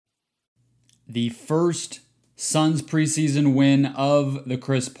the first Suns preseason win of the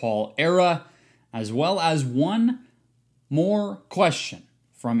Chris Paul era, as well as one more question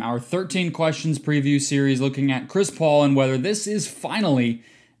from our 13 questions preview series looking at Chris Paul and whether this is finally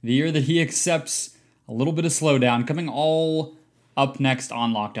the year that he accepts a little bit of slowdown, coming all up next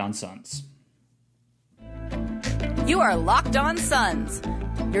on Locked On Suns. You are Locked On Suns,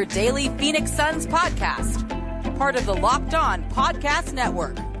 your daily Phoenix Suns podcast, part of the Locked On Podcast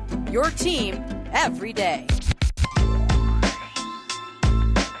Network, your team every day.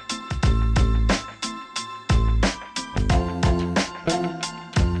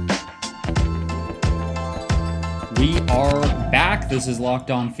 We are back. This is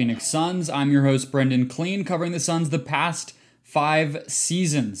Locked On Phoenix Suns. I'm your host, Brendan Clean, covering the Suns the past 5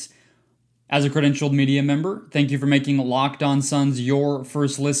 seasons. As a credentialed media member, thank you for making Locked On Suns your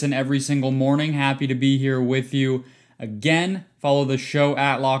first listen every single morning. Happy to be here with you again. Follow the show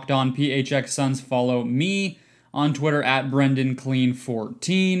at Locked On PHX Suns. Follow me on Twitter at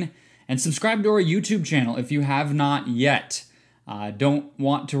BrendanClean14. And subscribe to our YouTube channel if you have not yet. Don't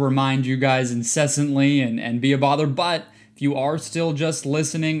want to remind you guys incessantly and be a bother, but if you are still just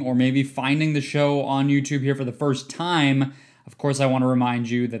listening or maybe finding the show on YouTube here for the first time, of course I want to remind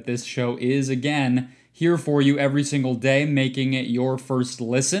you that this show is, again, here for you every single day, making it your first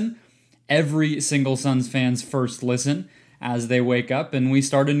listen, every single Suns fan's first listen as they wake up and we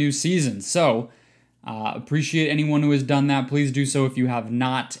start a new season. So, appreciate anyone who has done that. Please do so if you have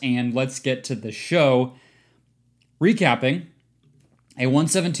not, and let's get to the show. Recapping a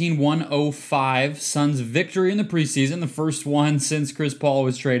 117-105 Suns victory in the preseason, the first one since Chris Paul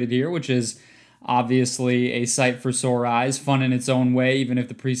was traded here, which is obviously a sight for sore eyes, fun in its own way, even if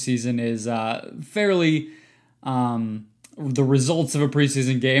the preseason is fairly, the results of a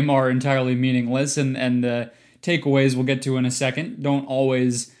preseason game are entirely meaningless, and the takeaways we'll get to in a second don't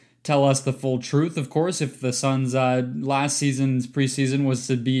always tell us the full truth. Of course, if the Suns' last season's preseason was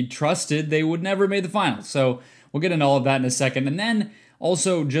to be trusted, they would never have made the finals. So we'll get into all of that in a second. And then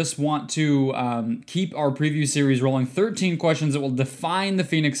also just want to keep our preview series rolling. 13 questions that will define the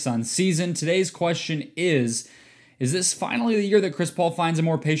Phoenix Suns season. Today's question is this finally the year that Chris Paul finds a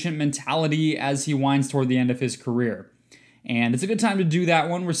more patient mentality as he winds toward the end of his career? And it's a good time to do that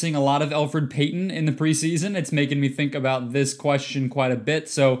one. We're seeing a lot of Elfrid Payton in the preseason. It's making me think about this question quite a bit,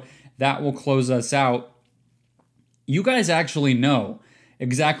 so that will close us out. You guys actually know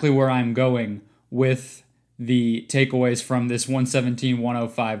exactly where I'm going with the takeaways from this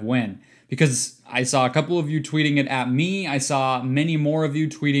 117-105 win, because I saw a couple of you tweeting it at me. I saw many more of you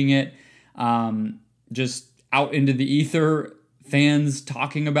tweeting it just out into the ether, fans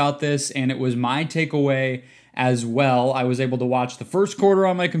talking about this, and it was my takeaway as well. I was able to watch the first quarter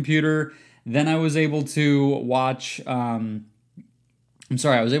on my computer, then I was able to watch, I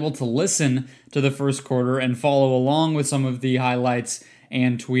was able to listen to the first quarter and follow along with some of the highlights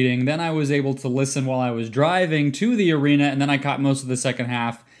and tweeting. Then I was able to listen while I was driving to the arena, and then I caught most of the second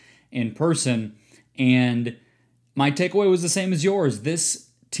half in person. And my takeaway was the same as yours. This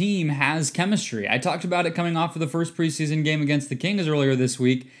team has chemistry. I talked about it coming off of the first preseason game against the Kings earlier this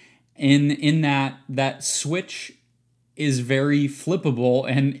week, in that switch is very flippable,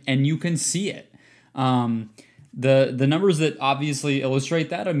 and you can see it. The numbers that obviously illustrate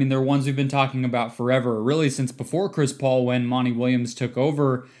that, I mean, they're ones we've been talking about forever, really since before Chris Paul, when Monty Williams took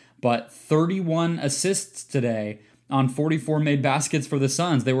over, but 31 assists today on 44 made baskets for the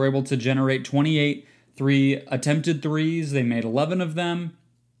Suns. They were able to generate 28 attempted threes. They made 11 of them,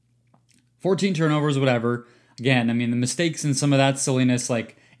 14 turnovers, whatever. Again, I mean, the mistakes and some of that silliness,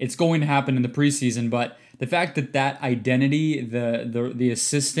 like, it's going to happen in the preseason, but the fact that identity, the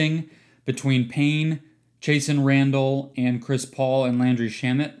assisting between Payne, Chasson Randle, and Chris Paul and Landry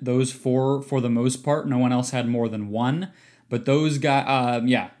Shamet, those four for the most part, no one else had more than one. But those guys,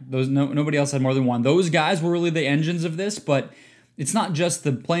 nobody else had more than one. Those guys were really the engines of this, but it's not just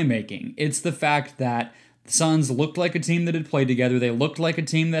the playmaking. It's the fact that the Suns looked like a team that had played together. They looked like a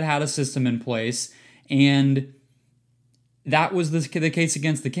team that had a system in place, and that was the case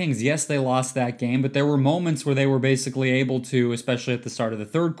against the Kings. Yes, they lost that game, but there were moments where they were basically able to, especially at the start of the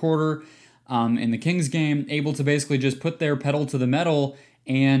third quarter, in the Kings game, able to basically just put their pedal to the metal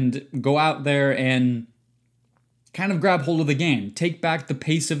and go out there and kind of grab hold of the game, take back the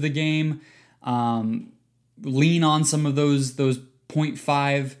pace of the game, lean on some of those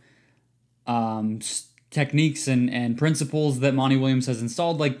 0.5 techniques and principles that Monty Williams has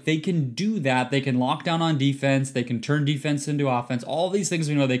installed. Like, they can do that. They can lock down on defense. They can turn defense into offense. All these things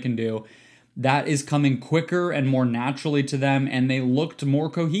we know they can do. That is coming quicker and more naturally to them, and they looked more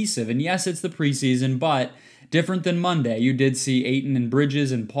cohesive. And yes, it's the preseason, but different than Monday. You did see Ayton and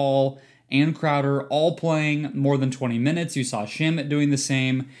Bridges and Paul and Crowder all playing more than 20 minutes. You saw Shamet doing the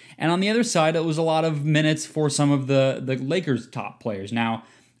same. And on the other side, it was a lot of minutes for some of the Lakers' top players. Now,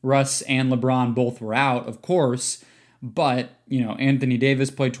 Russ and LeBron both were out, of course, but, Anthony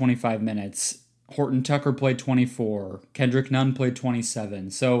Davis played 25 minutes. Horton Tucker played 24. Kendrick Nunn played 27.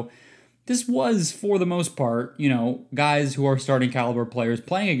 So this was, for the most part, guys who are starting caliber players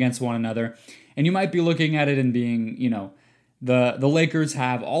playing against one another. And you might be looking at it and being, the Lakers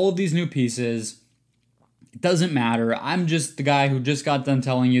have all of these new pieces. It doesn't matter. I'm just the guy who just got done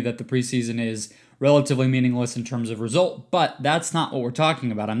telling you that the preseason is relatively meaningless in terms of result, but that's not what we're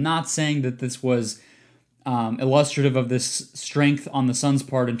talking about. I'm not saying that this was illustrative of this strength on the Suns'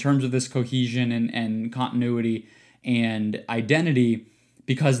 part in terms of this cohesion and continuity and identity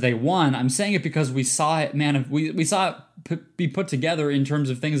because they won. I'm saying it because we saw it, we saw it be put together in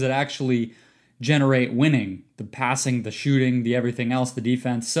terms of things that actually generate winning, the passing, the shooting, the everything else, the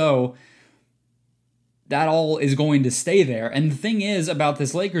defense. So that all is going to stay there. And the thing is about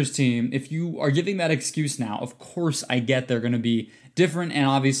this Lakers team, if you are giving that excuse now, of course I get they're going to be different and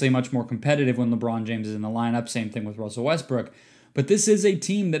obviously much more competitive when LeBron James is in the lineup. Same thing with Russell Westbrook. But this is a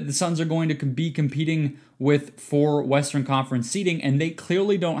team that the Suns are going to be competing with for Western Conference seeding, and they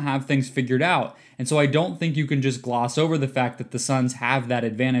clearly don't have things figured out. And so I don't think you can just gloss over the fact that the Suns have that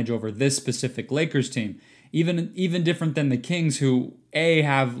advantage over this specific Lakers team. Even different than the Kings, who A,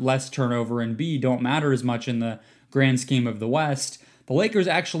 have less turnover, and B, don't matter as much in the grand scheme of the West. The Lakers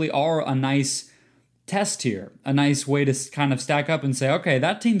actually are a nice test here, a nice way to kind of stack up and say, okay,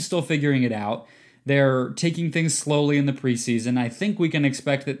 that team's still figuring it out. They're taking things slowly in the preseason. I think we can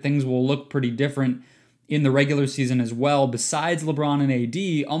expect that things will look pretty different in the regular season as well. Besides LeBron and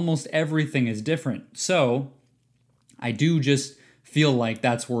AD, almost everything is different. So I do just feel like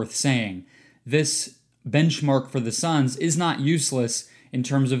that's worth saying. This benchmark for the Suns is not useless in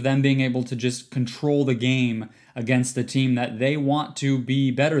terms of them being able to just control the game against the team that they want to be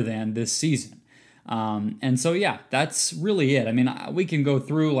better than this season. And so, yeah, that's really it. I mean, we can go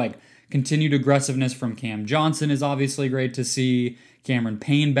through continued aggressiveness from Cam Johnson is obviously great to see. Cameron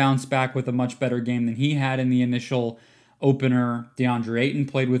Payne bounced back with a much better game than he had in the initial opener. DeAndre Ayton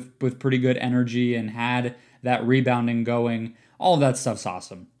played with pretty good energy and had that rebounding going. All of that stuff's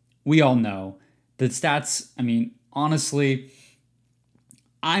awesome. We all know. The stats, honestly,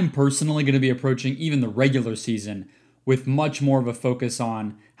 I'm personally going to be approaching even the regular season with much more of a focus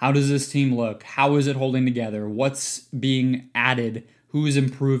on how does this team look? How is it holding together? What's being added? Who is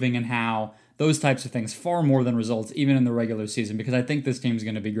improving and how? Those types of things, far more than results, even in the regular season, because I think this team's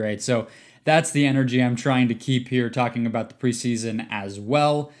going to be great. So that's the energy I'm trying to keep here, talking about the preseason as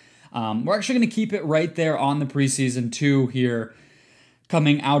well. We're actually going to keep it right there on the preseason too here,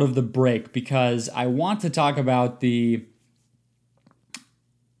 coming out of the break, because I want to talk about the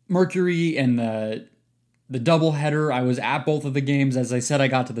Mercury and the doubleheader. I was at both of the games. As I said, I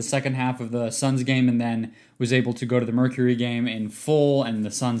got to the second half of the Suns game and then was able to go to the Mercury game in full, and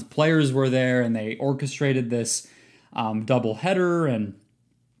the Suns players were there and they orchestrated this doubleheader, and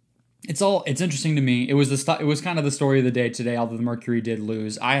it's interesting to me. It was kind of the story of the day today, although the Mercury did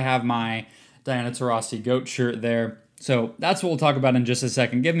lose. I have my Diana Taurasi GOAT shirt there. So that's what we'll talk about in just a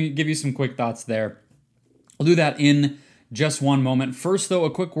second. Give you some quick thoughts there. I'll do that in just one moment. First, though,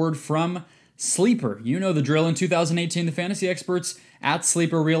 a quick word from Sleeper. You know the drill. In 2018, the fantasy experts at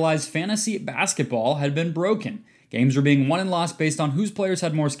Sleeper realized fantasy basketball had been broken. Games were being won and lost based on whose players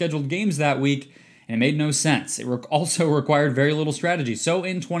had more scheduled games that week, and it made no sense. It also required very little strategy. So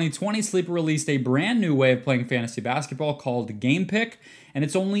in 2020, Sleeper released a brand new way of playing fantasy basketball called Game Pick, and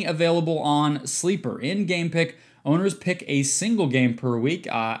it's only available on Sleeper. In Game Pick, owners pick a single game per week,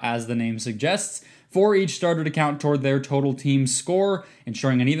 as the name suggests, for each starter to count toward their total team score,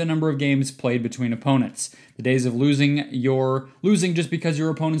 ensuring an even number of games played between opponents. The days of losing just because your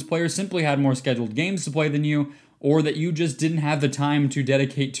opponent's players simply had more scheduled games to play than you, or that you just didn't have the time to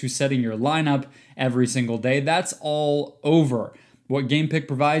dedicate to setting your lineup every single day, that's all over. What Game Pick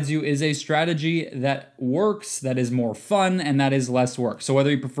provides you is a strategy that works, that is more fun, and that is less work. So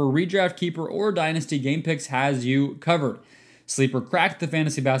whether you prefer Redraft, Keeper, or Dynasty, Game Picks has you covered. Sleeper cracked the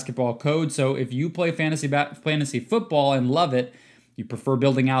fantasy basketball code, so if you play fantasy football and love it, you prefer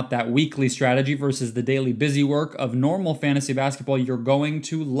building out that weekly strategy versus the daily busy work of normal fantasy basketball, you're going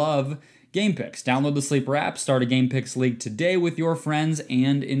to love Game Picks. Download the Sleeper app, start a Game Picks league today with your friends,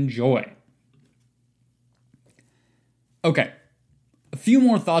 and enjoy. Okay, a few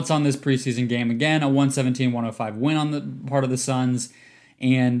more thoughts on this preseason game. Again, a 117-105 win on the part of the Suns.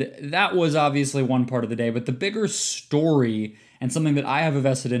 And that was obviously one part of the day, but the bigger story and something that I have a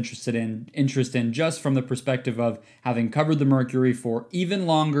vested interest in just from the perspective of having covered the Mercury for even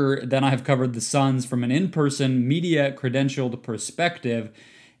longer than I've covered the Suns from an in-person media credentialed perspective,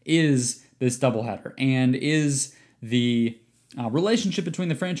 is this doubleheader and is the relationship between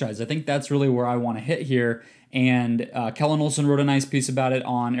the franchise. I think that's really where I want to hit here. And Kellen Olson wrote a nice piece about it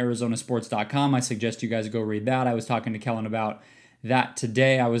on ArizonaSports.com. I suggest you guys go read that. I was talking to Kellen about that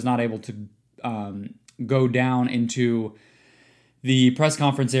today. I was not able to go down into the press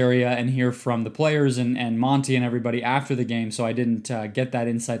conference area and hear from the players and Monty and everybody after the game, so I didn't get that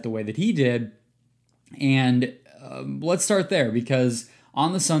insight the way that he did. And let's start there, because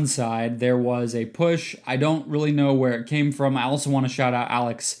on the Suns side, there was a push. I don't really know where it came from. I also want to shout out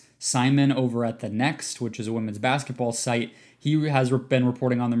Alex Simon over at The Next, which is a women's basketball site. He has been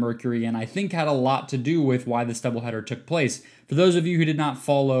reporting on the Mercury, and I think had a lot to do with why this doubleheader took place. For those of you who did not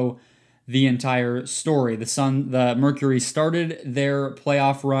follow the entire story, the Mercury started their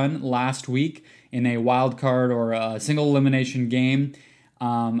playoff run last week in a wild card or a single elimination game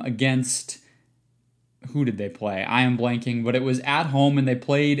against, who did they play? I am blanking, but it was at home, and they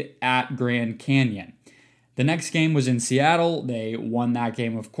played at Grand Canyon. The next game was in Seattle. They won that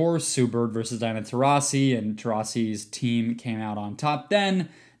game, of course. Sue Bird versus Diana Taurasi, and Taurasi's team came out on top. Then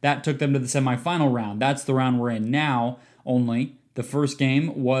that took them to the semifinal round. That's the round we're in now, only the first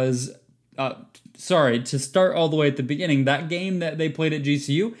game was, to start all the way at the beginning, that game that they played at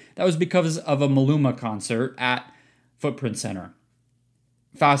GCU, that was because of a Maluma concert at Footprint Center.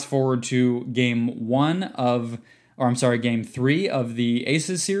 Fast forward to game 3 of the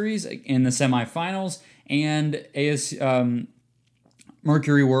Aces series in the semifinals, and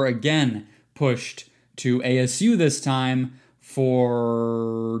Mercury were again pushed to ASU this time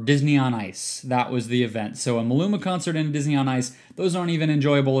for Disney on Ice. That was the event. So a Maluma concert and a Disney on Ice, those aren't even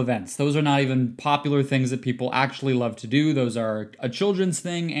enjoyable events. Those are not even popular things that people actually love to do. Those are a children's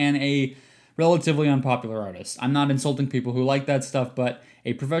thing and a relatively unpopular artist. I'm not insulting people who like that stuff, but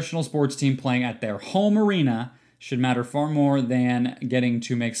a professional sports team playing at their home arena should matter far more than getting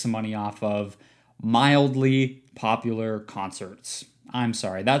to make some money off of mildly popular concerts. I'm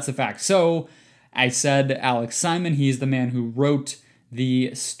sorry, that's the fact. So I said Alex Simon, he's the man who wrote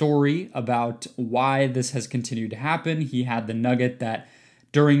the story about why this has continued to happen. He had the nugget that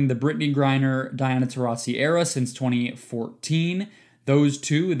during the Brittany Griner, Diana Taurasi era since 2014, those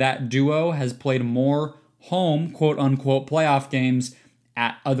two, that duo, has played more home, quote-unquote, playoff games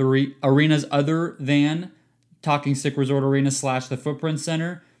at other arenas other than Talking Stick Resort Arena / the Footprint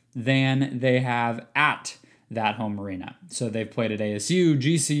Center than they have at that home arena. So they've played at ASU,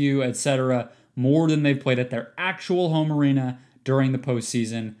 GCU, etc., more than they've played at their actual home arena during the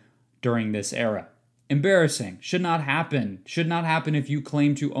postseason during this era. Embarrassing. Should not happen. Should not happen if you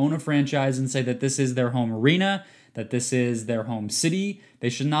claim to own a franchise and say that this is their home arena, that this is their home city. They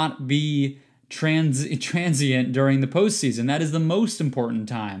should not be transient during the postseason. That is the most important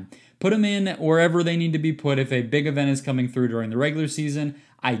time. Put them in wherever they need to be put. If a big event is coming through during the regular season,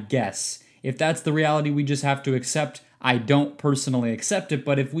 I guess. If that's the reality we just have to accept, I don't personally accept it,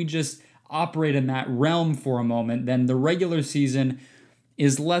 but if we just operate in that realm for a moment, then the regular season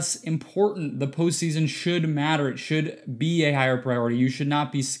is less important. The postseason should matter. It should be a higher priority. You should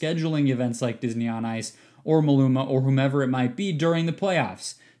not be scheduling events like Disney on Ice or Maluma or whomever it might be during the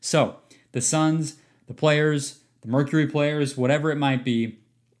playoffs. So the Suns, the players, the Mercury players, whatever it might be,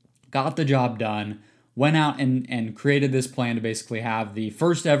 got the job done, went out and created this plan to basically have the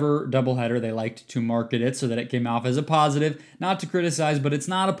first ever doubleheader. They liked to market it so that it came off as a positive. Not to criticize, but it's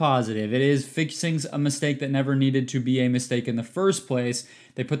not a positive. It is fixing a mistake that never needed to be a mistake in the first place.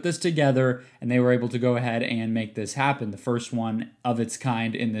 They put this together, and they were able to go ahead and make this happen. The first one of its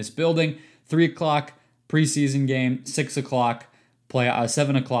kind in this building. 3 o'clock preseason game, 6 o'clock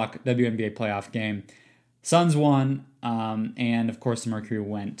 7 o'clock WNBA playoff game. Suns won, and of course the Mercury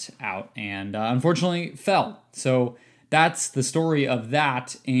went out and unfortunately fell. So that's the story of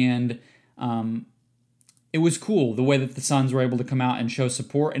that, and it was cool the way that the Suns were able to come out and show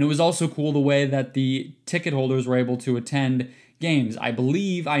support, and it was also cool the way that the ticket holders were able to attend games.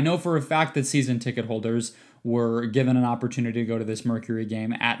 I know for a fact that season ticket holders were given an opportunity to go to this Mercury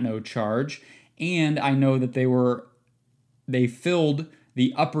game at no charge, and I know that they filled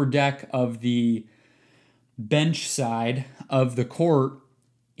the upper deck of the bench side of the court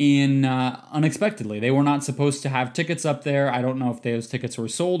in unexpectedly. They were not supposed to have tickets up there. I don't know if those tickets were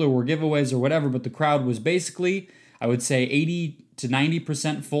sold or were giveaways or whatever, but the crowd was basically, I would say, 80 to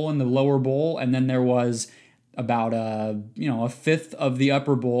 90% full in the lower bowl, and then there was about a fifth of the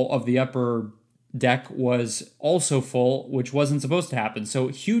upper bowl of the upper deck was also full, which wasn't supposed to happen. So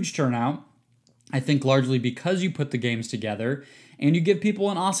huge turnout. I think largely because you put the games together and you give people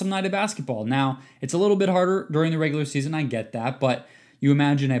an awesome night of basketball. Now, it's a little bit harder during the regular season, I get that, but you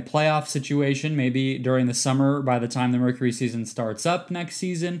imagine a playoff situation maybe during the summer by the time the Mercury season starts up next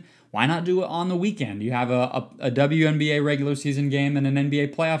season. Why not do it on the weekend? You have a WNBA regular season game and an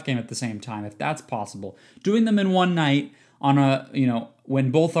NBA playoff game at the same time, if that's possible. Doing them in one night on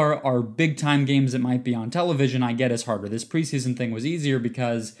when both are big time games that might be on television, I get is harder. This preseason thing was easier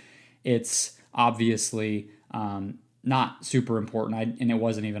because it's obviously not super important, and it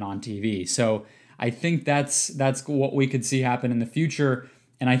wasn't even on TV. So I think that's what we could see happen in the future,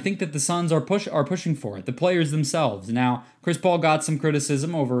 and I think that the Suns are pushing for it. The players themselves. Now, Chris Paul got some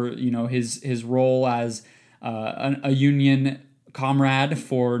criticism over his role as a union comrade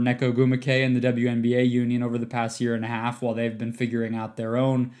for Neko Gumake and the WNBA union over the past year and a half, while they've been figuring out their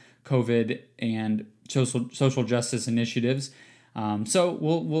own COVID and social justice initiatives. So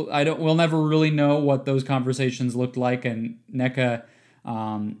we'll never really know what those conversations looked like, and Nneka,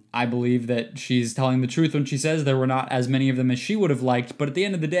 I believe that she's telling the truth when she says there were not as many of them as she would have liked, but at the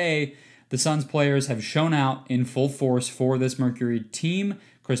end of the day, the Suns players have shown out in full force for this Mercury team.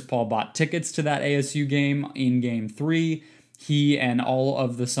 Chris Paul bought tickets to that ASU game in Game 3. He and all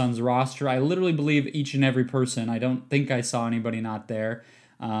of the Suns roster, I literally believe each and every person, I don't think I saw anybody not there.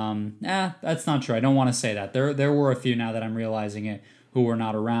 That's not true. I don't want to say that. There were a few, now that I'm realizing it, who were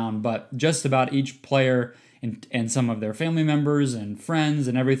not around, but just about each player and some of their family members and friends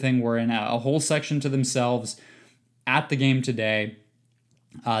and everything were in a whole section to themselves at the game today.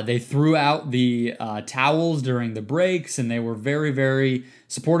 They threw out the towels during the breaks, and they were very, very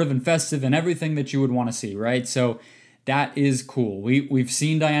supportive and festive and everything that you would want to see, right? So that is cool. We've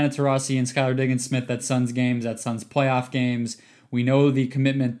seen Diana Taurasi and Skylar Diggins-Smith at Suns games, at Suns playoff games. We know the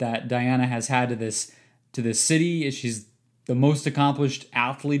commitment that Diana has had to this city. She's the most accomplished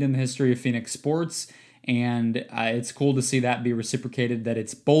athlete in the history of Phoenix sports, and it's cool to see that be reciprocated, that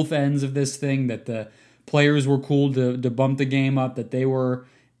it's both ends of this thing, that the players were cool to bump the game up, that they were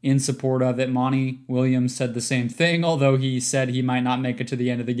in support of it. Monty Williams said the same thing, although he said he might not make it to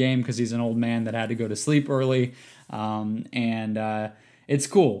the end of the game because he's an old man that had to go to sleep early. It's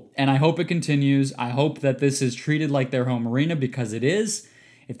cool, and I hope it continues. I hope that this is treated like their home arena, because it is.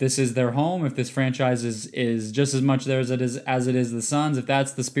 If this is their home, if this franchise is just as much theirs as it is the Suns, if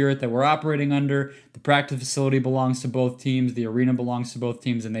that's the spirit that we're operating under, the practice facility belongs to both teams, the arena belongs to both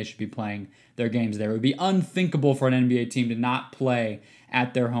teams, and they should be playing their games there. It would be unthinkable for an NBA team to not play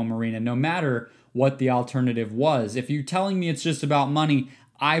at their home arena, no matter what the alternative was. If you're telling me it's just about money,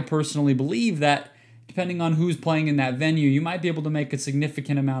 I personally believe that depending on who's playing in that venue, you might be able to make a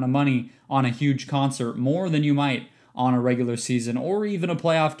significant amount of money on a huge concert, more than you might on a regular season or even a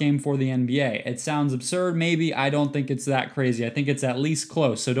playoff game for the NBA. It sounds absurd, maybe. I don't think it's that crazy. I think it's at least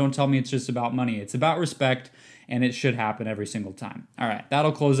close, so don't tell me it's just about money. It's about respect, and it should happen every single time. All right,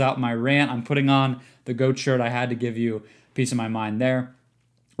 that'll close out my rant. I'm putting on the GOAT shirt. I had to give you a piece of my mind there.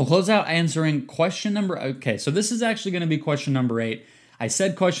 We'll close out answering question number... Okay, so this is actually going to be question number 8. I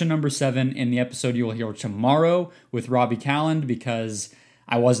said question number 7 in the episode you will hear tomorrow with Robbie Calland because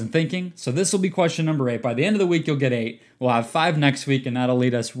I wasn't thinking. So this will be question number 8. By the end of the week, you'll get 8. We'll have 5 next week, and that'll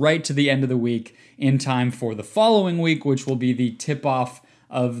lead us right to the end of the week in time for the following week, which will be the tip-off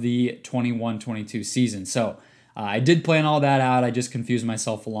of the 21-22 season. So I did plan all that out. I just confused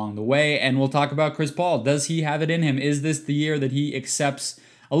myself along the way, and we'll talk about Chris Paul. Does he have it in him? Is this the year that he accepts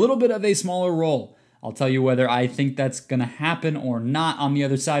a little bit of a smaller role? I'll tell you whether I think that's going to happen or not on the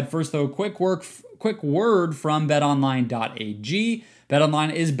other side. First, though, quick word from betonline.ag.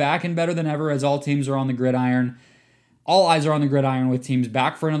 BetOnline is back and better than ever as all teams are on the gridiron. All eyes are on the gridiron with teams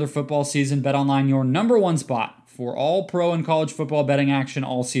back for another football season. BetOnline, your number one spot for all pro and college football betting action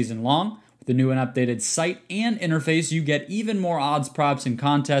all season long. With the new and updated site and interface, you get even more odds, props, and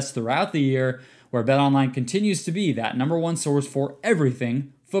contests throughout the year, where BetOnline continues to be that number one source for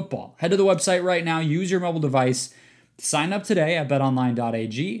everything football. Head to the website right now, use your mobile device, sign up today at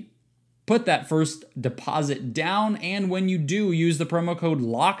betonline.ag, put that first deposit down, and when you do, use the promo code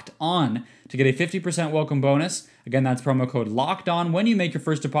LOCKEDON to get a 50% welcome bonus. Again, that's promo code LOCKEDON when you make your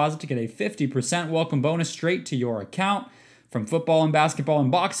first deposit to get a 50% welcome bonus straight to your account. From football and basketball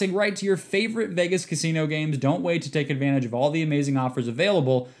and boxing right to your favorite Vegas casino games, don't wait to take advantage of all the amazing offers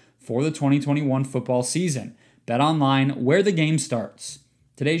available for the 2021 football season. BetOnline, where the game starts.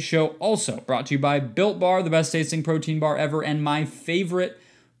 Today's show also brought to you by Built Bar, the best tasting protein bar ever, and my favorite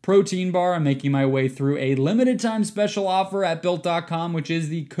protein bar. I'm making my way through a limited time special offer at Built.com, which is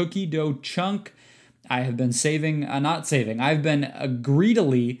the cookie dough chunk. I have been I've been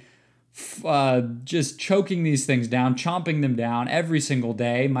greedily just choking these things down, chomping them down every single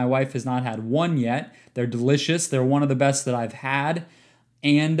day. My wife has not had one yet. They're delicious. They're one of the best that I've had.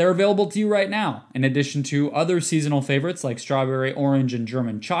 And they're available to you right now, in addition to other seasonal favorites like strawberry, orange, and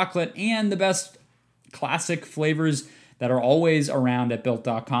German chocolate, and the best classic flavors that are always around at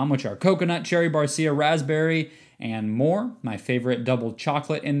Built.com, which are coconut, cherry barcia, raspberry, and more. My favorite double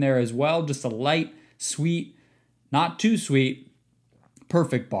chocolate in there as well. Just a light, sweet, not too sweet,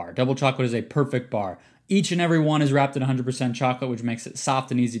 perfect bar. Double chocolate is a perfect bar. Each and every one is wrapped in 100% chocolate, which makes it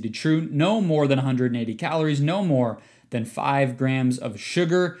soft and easy to chew. No more than 180 calories, no more than 5 grams of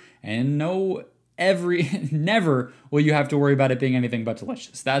sugar, and never will you have to worry about it being anything but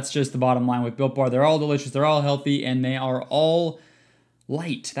delicious. That's just the bottom line with Built Bar. They're all delicious, they're all healthy, and they are all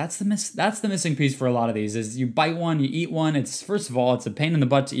light. That's the missing piece for a lot of these, is you bite one, you eat one. First of all, it's a pain in the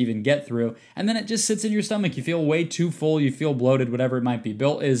butt to even get through, and then it just sits in your stomach. You feel way too full, you feel bloated, whatever it might be.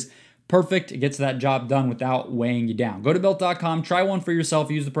 Built is perfect. It gets that job done without weighing you down. Go to Built.com, try one for yourself,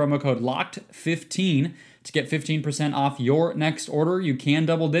 use the promo code LOCKED15 to get 15% off your next order. You can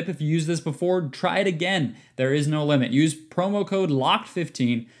double dip if you used this before. Try it again. There is no limit. Use promo code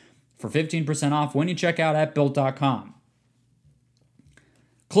LOCKED15 for 15% off when you check out at Built.com.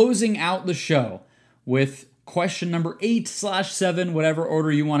 Closing out the show with question number 8/7, whatever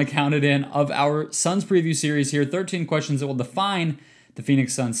order you want to count it in, of our Suns preview series here. 13 questions that will define the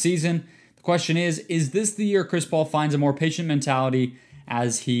Phoenix Suns season. The question is this the year Chris Paul finds a more patient mentality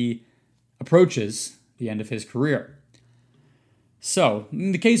as he approaches the end of his career? So,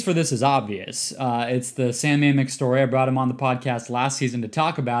 the case for this is obvious. It's the Sam Amick story. I brought him on the podcast last season to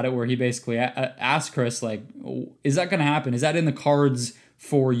talk about it, where he basically asked Chris, like, is that going to happen? Is that in the cards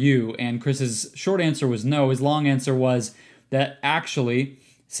for you? And Chris's short answer was no. His long answer was that actually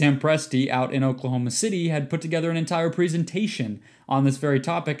Sam Presti out in Oklahoma City had put together an entire presentation on this very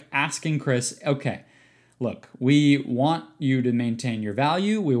topic, asking Chris, okay, look, we want you to maintain your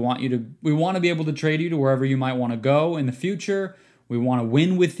value. We want to be able to trade you to wherever you might want to go in the future. We want to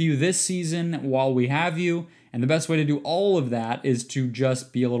win with you this season while we have you. And the best way to do all of that is to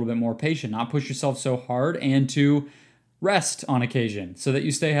just be a little bit more patient, not push yourself so hard, and to rest on occasion so that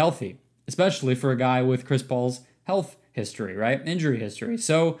you stay healthy, especially for a guy with Chris Paul's health history, right? Injury history.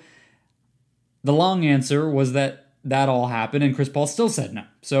 So the long answer was that all happened, and Chris Paul still said no.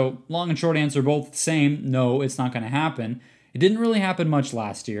 So long and short answer, both the same. No, it's not going to happen. It didn't really happen much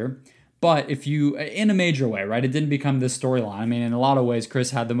last year, but in a major way, right? It didn't become this storyline. I mean, in a lot of ways,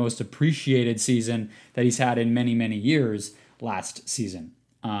 Chris had the most appreciated season that he's had in many, many years last season.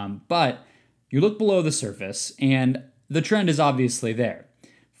 But you look below the surface, and the trend is obviously there.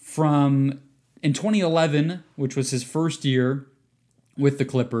 In 2011, which was his first year with the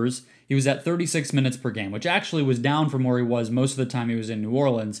Clippers, he was at 36 minutes per game, which actually was down from where he was most of the time he was in New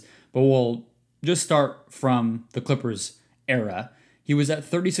Orleans. But we'll just start from the Clippers era. He was at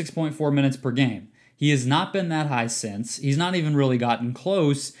 36.4 minutes per game. He has not been that high since. He's not even really gotten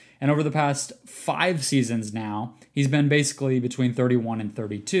close. And over the past 5 seasons now, he's been basically between 31 and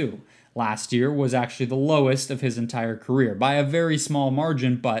 32. Last year was actually the lowest of his entire career by a very small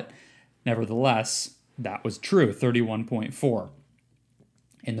margin, but nevertheless, that was true, 31.4.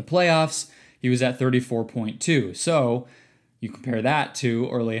 In the playoffs, he was at 34.2. So you compare that to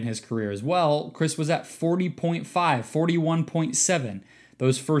early in his career as well, Chris was at 40.5, 41.7.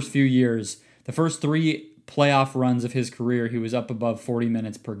 Those first few years, the first 3 playoff runs of his career, he was up above 40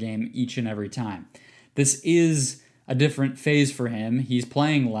 minutes per game each and every time. This is a different phase for him. He's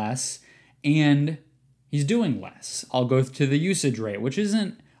playing less, and he's doing less. I'll go to the usage rate, which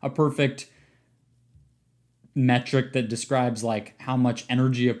isn't a perfect metric that describes like how much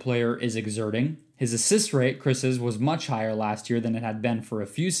energy a player is exerting. His assist rate, Chris's, was much higher last year than it had been for a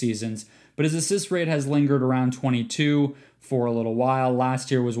few seasons, but his assist rate has lingered around 22 for a little while.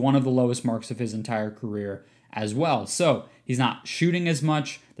 Last year was one of the lowest marks of his entire career as well. So he's not shooting as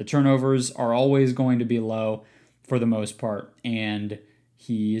much. The turnovers are always going to be low for the most part, and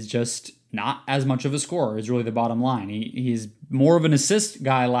he's just not as much of a scorer is really the bottom line. He's more of an assist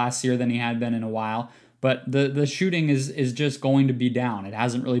guy last year than he had been in a while, but the shooting is just going to be down. It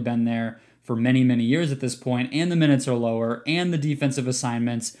hasn't really been there for many, many years at this point, and the minutes are lower, and the defensive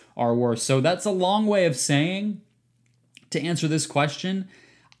assignments are worse. So that's a long way of saying, to answer this question,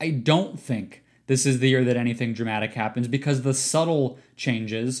 I don't think this is the year that anything dramatic happens, because the subtle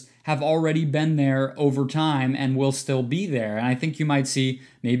changes have already been there over time and will still be there. And I think you might see,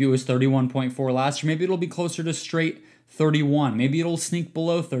 maybe it was 31.4 last year, maybe it'll be closer to straight 31, maybe it'll sneak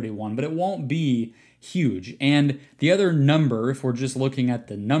below 31, but it won't be huge. And the other number, if we're just looking at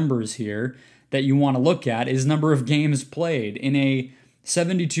the numbers here, that you want to look at is number of games played. In a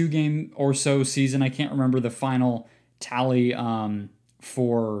 72 game or so season. I can't remember the final tally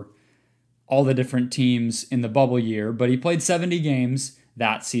for all the different teams in the bubble year, but he played 70 games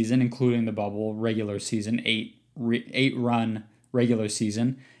that season, including the bubble regular season, eight run regular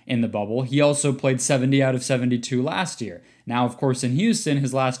season in the bubble. He also played 70 out of 72 last year. Now, of course, in Houston,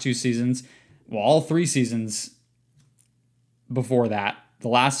 his last 2 seasons, well, all 3 seasons before that, the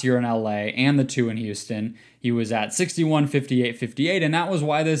last year in LA and the 2 in Houston, he was at 61, 58, 58, and that was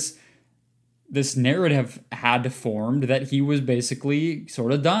why this narrative had formed that he was basically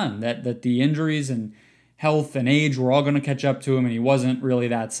sort of done, that the injuries and health and age were all going to catch up to him and he wasn't really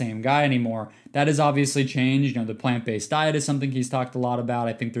that same guy anymore. That has obviously changed. The plant-based diet is something he's talked a lot about.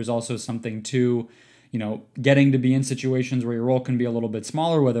 I think there's also something to, getting to be in situations where your role can be a little bit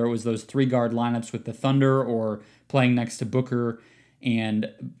smaller, whether it was those 3-guard lineups with the Thunder or playing next to Booker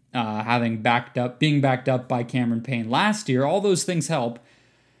and being backed up by Cameron Payne last year. All those things help.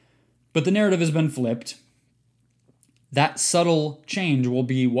 But the narrative has been flipped. That subtle change will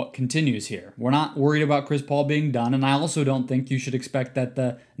be what continues here. We're not worried about Chris Paul being done, and I also don't think you should expect that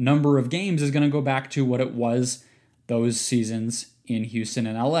the number of games is going to go back to what it was those seasons in Houston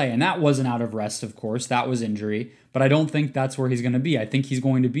and LA. And that wasn't out of rest, of course. That was injury. But I don't think that's where he's going to be. I think he's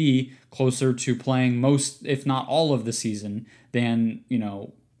going to be closer to playing most, if not all of the season than,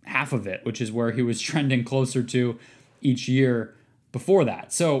 half of it, which is where he was trending closer to each year before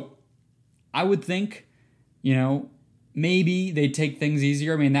that. So I would think, maybe they take things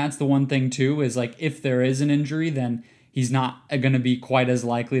easier. I mean, that's the one thing too, is like if there is an injury, then he's not going to be quite as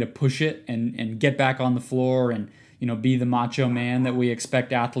likely to push it and get back on the floor and, be the macho man that we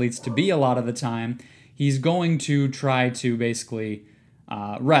expect athletes to be a lot of the time. He's going to try to basically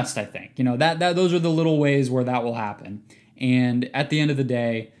rest, I think. That those are the little ways where that will happen. And at the end of the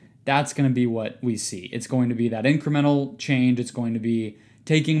day, that's going to be what we see. It's going to be that incremental change. It's going to be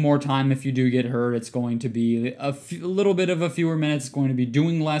taking more time if you do get hurt. It's going to be a little bit of a fewer minutes. It's going to be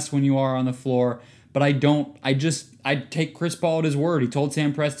doing less when you are on the floor. But I take Chris Paul at his word. He told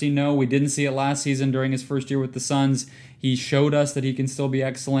Sam Presti no. We didn't see it last season during his first year with the Suns. He showed us that he can still be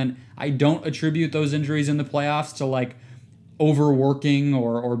excellent. I don't attribute those injuries in the playoffs to like overworking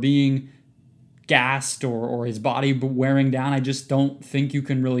or being gassed or his body wearing down. I just don't think you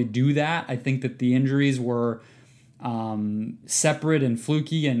can really do that. I think that the injuries were separate and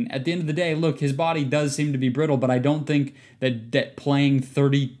fluky, and at the end of the day, look, his body does seem to be brittle, but I don't think that playing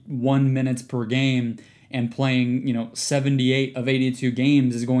 31 minutes per game and playing 78 of 82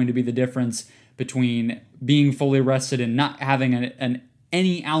 games is going to be the difference between being fully rested and not having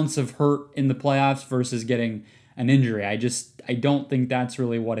any ounce of hurt in the playoffs versus getting an injury. I don't think that's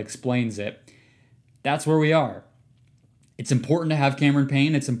really what explains it. That's where we are. It's important to have Cameron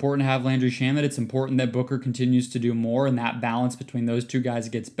Payne. It's important to have Landry Shamet. It's important that Booker continues to do more and that balance between those two guys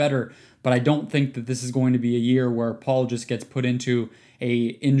gets better. But I don't think that this is going to be a year where Paul just gets put into a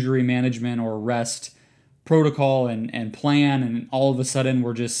injury management or rest protocol and plan, and all of a sudden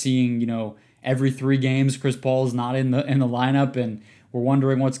we're just seeing, every 3 games Chris Paul is not in the lineup and we're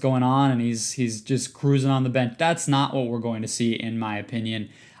wondering what's going on and he's just cruising on the bench. That's not what we're going to see, in my opinion.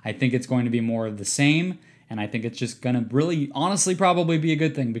 I think it's going to be more of the same. And I think it's just going to really, honestly, probably be a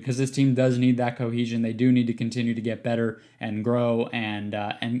good thing because this team does need that cohesion. They do need to continue to get better and grow and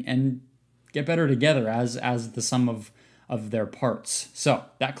get better together as the sum of their parts. So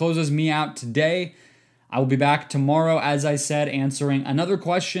that closes me out today. I will be back tomorrow, as I said, answering another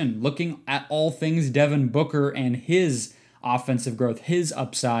question, looking at all things Devin Booker and his offensive growth, his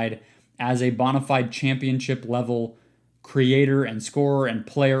upside as a bona fide championship level creator and scorer and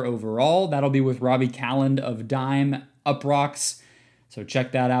player overall. That'll be with Robbie Calland of Dime Uprocks. So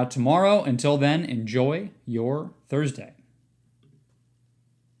check that out tomorrow. Until then, enjoy your Thursday.